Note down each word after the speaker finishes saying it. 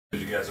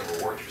You guys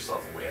overworked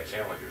yourself when we had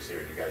challengers here,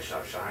 and you guys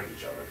shot shined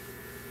each other,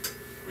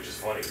 which is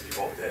funny because you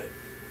both did.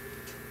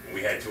 And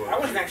we had two. I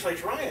wasn't actually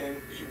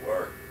trying. You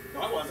were.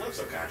 No, I wasn't.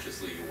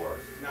 Subconsciously, you were.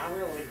 Not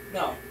really.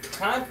 No,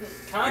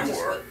 consciously. You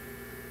were.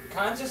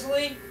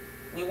 Consciously,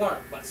 we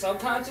weren't, but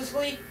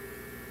subconsciously,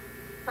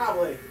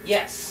 probably.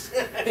 yes,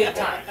 big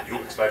time. You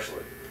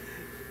especially.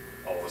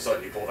 All of a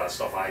sudden, you pull that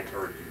stuff I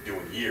heard you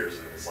doing years,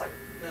 and it's like.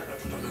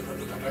 Fuck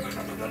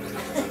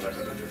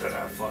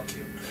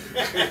you.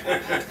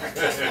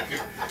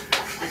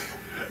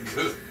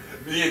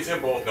 Me and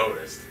Tim both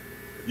noticed.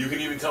 You can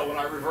even tell when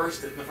I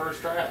reversed it in the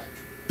first track.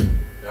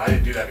 And I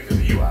didn't do that because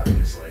of you,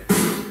 obviously.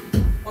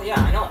 Oh yeah,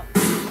 I know it.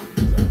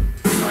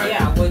 So, right.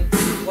 Yeah,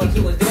 what he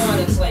was doing,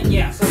 it's like,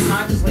 yeah,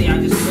 subconsciously I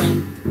just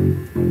went,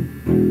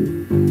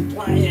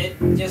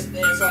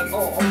 it's like,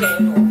 oh,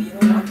 okay, you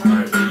know what,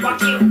 fuck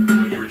you.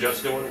 What you were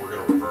just doing, we're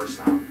going to reverse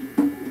now.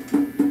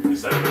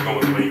 Instead of going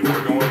the way you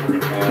were going, we're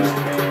going to reverse.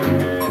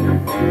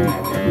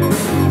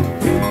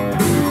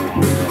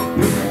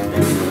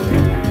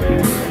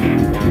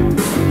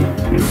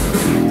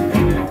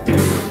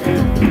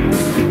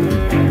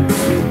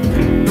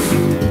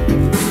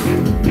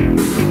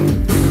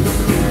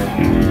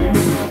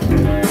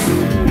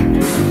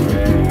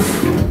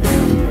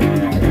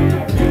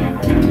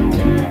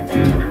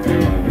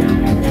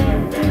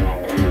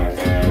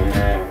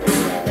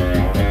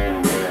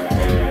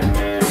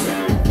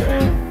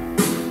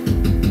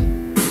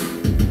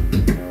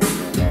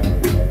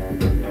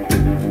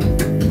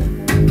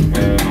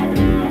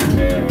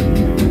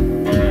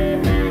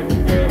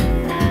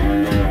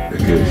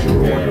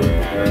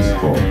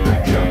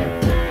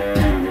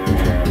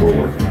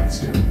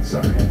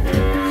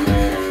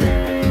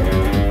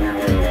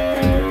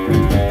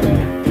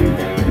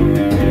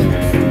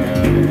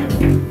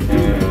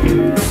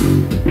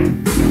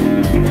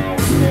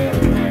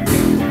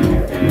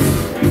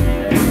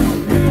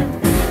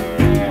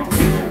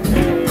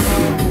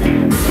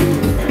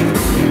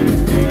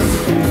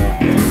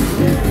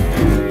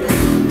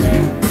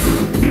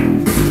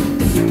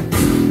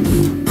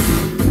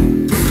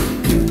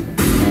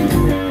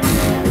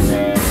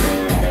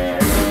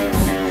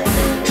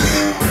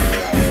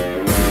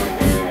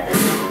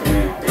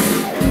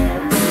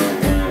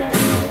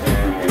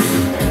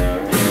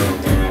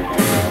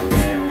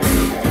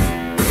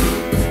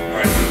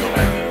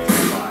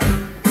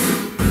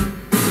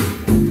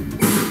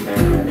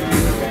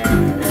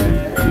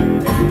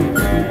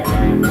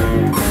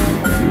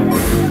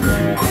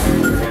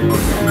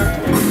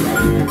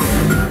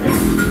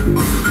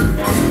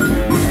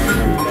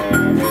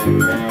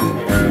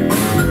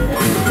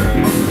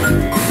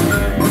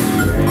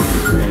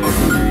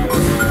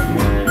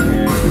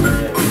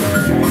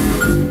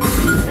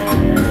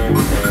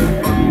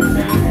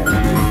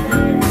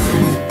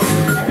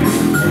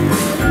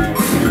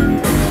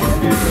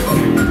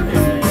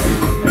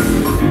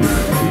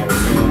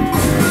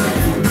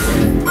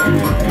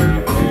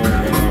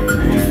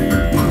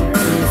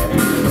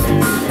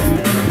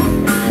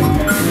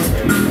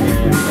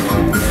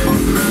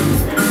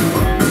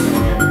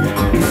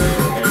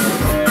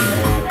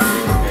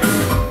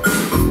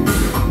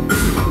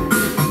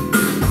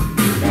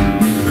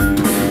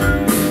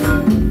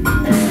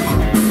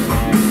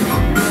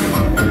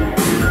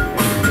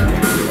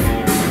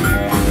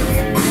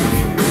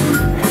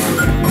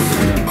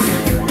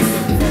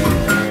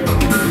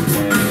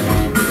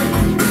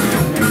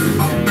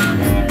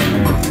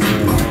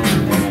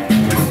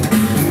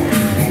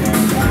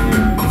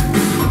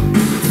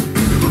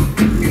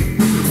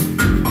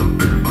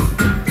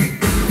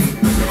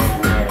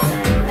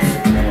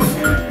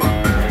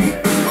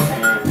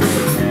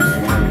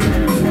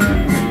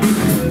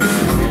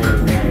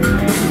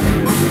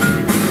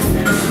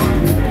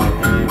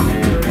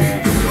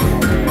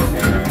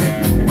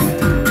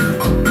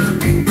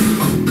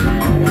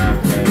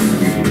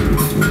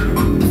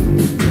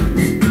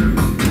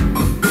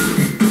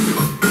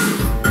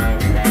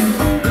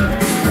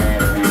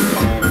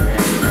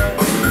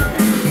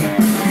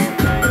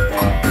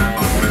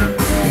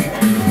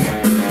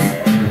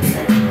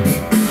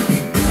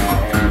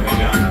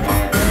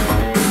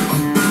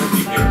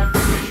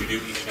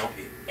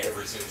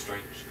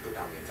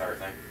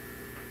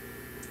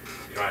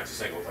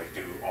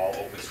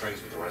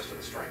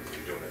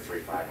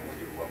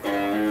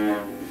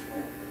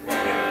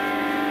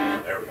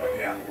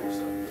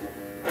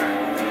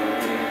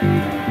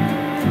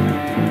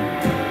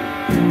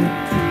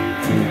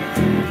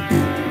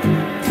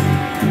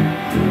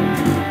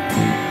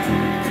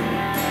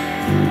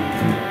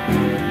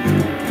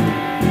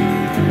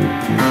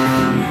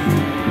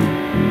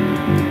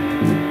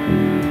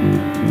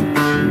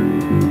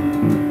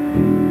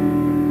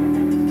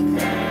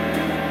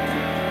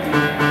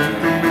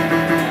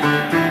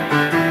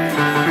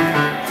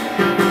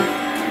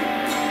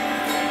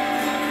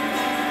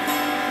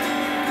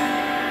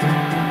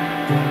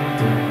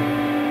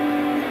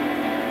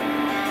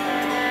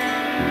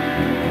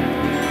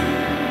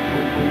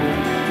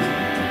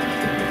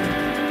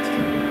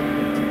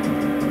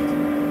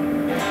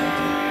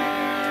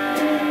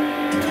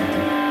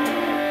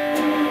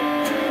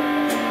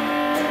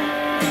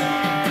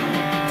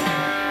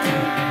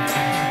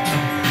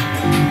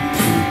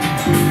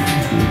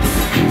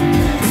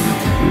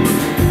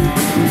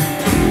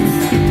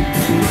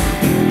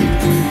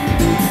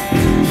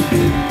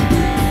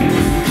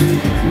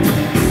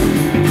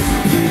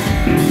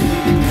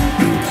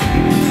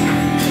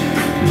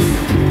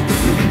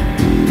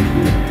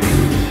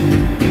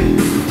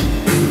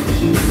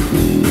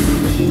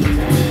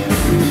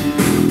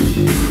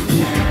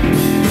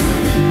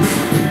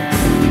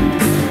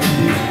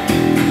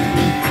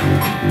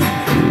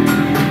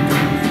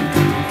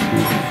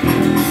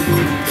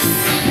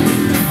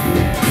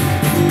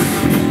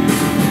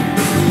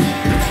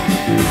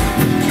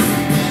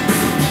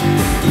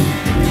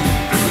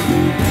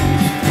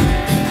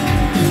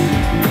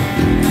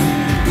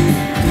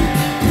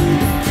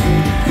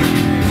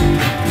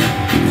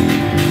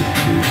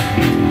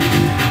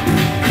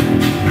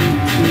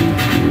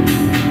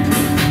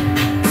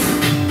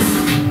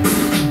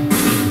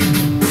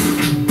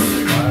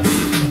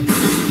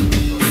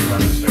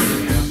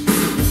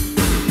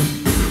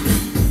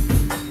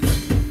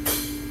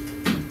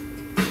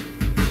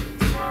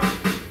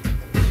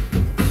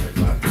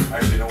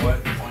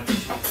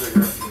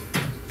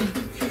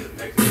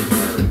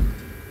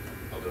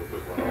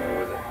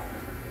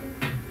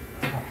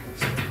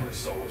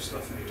 solo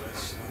stuff anyway,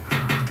 so.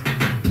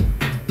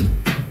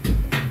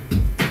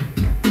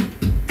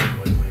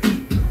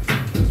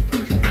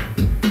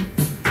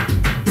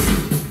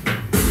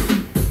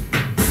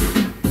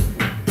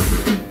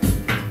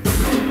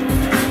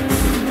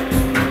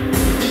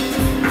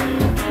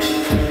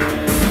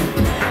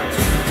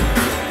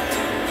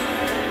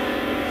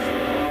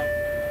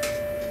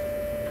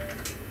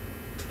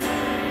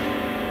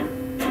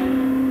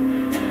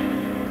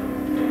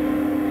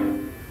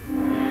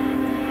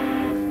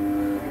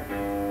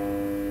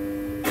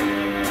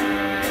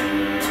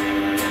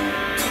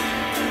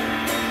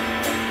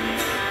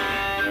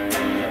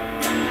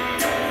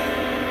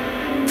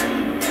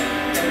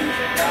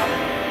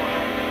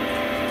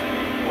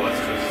 Well,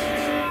 that's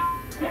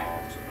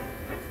 'cause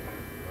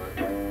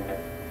but it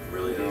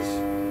really is.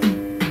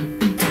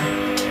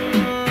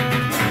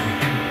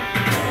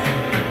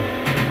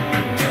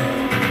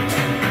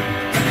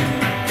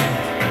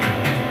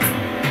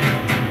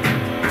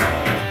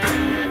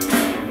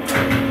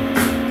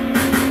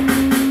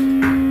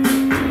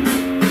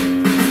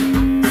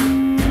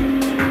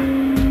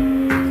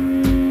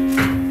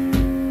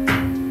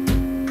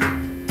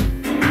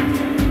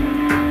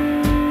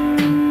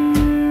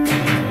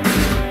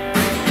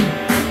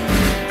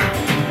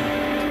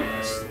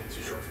 It's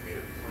too short for me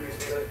to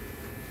play,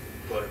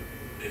 but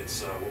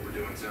it's what we're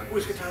doing too.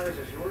 Which guitar is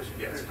this? Yours?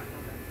 Yeah, it's mine.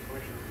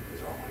 Okay.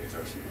 These are all my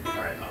guitars.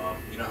 Alright,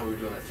 you know how we were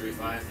doing that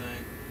 3-5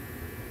 thing?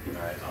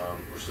 Alright,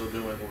 we're still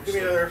doing what we're Give me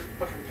still, another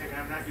fucking pick.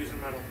 I'm not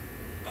using metal.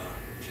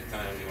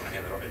 Can you want to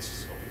hand it off? It's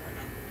just open right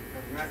now.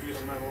 I'm not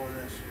using metal on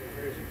this. Are you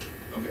crazy?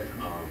 okay, you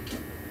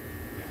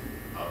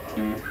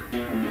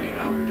know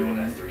how we were doing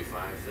that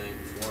 3-5 thing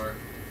before?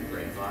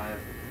 3 and 5?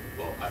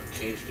 Well, I've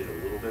changed it a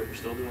little bit. We're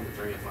still doing the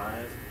 3 and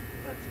 5.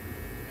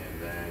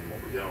 And then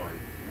what we're doing,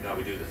 now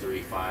we do the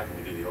 3-5 and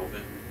we do the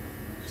open.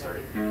 Start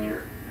it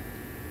here.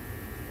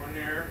 One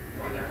there.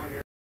 One there. One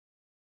there.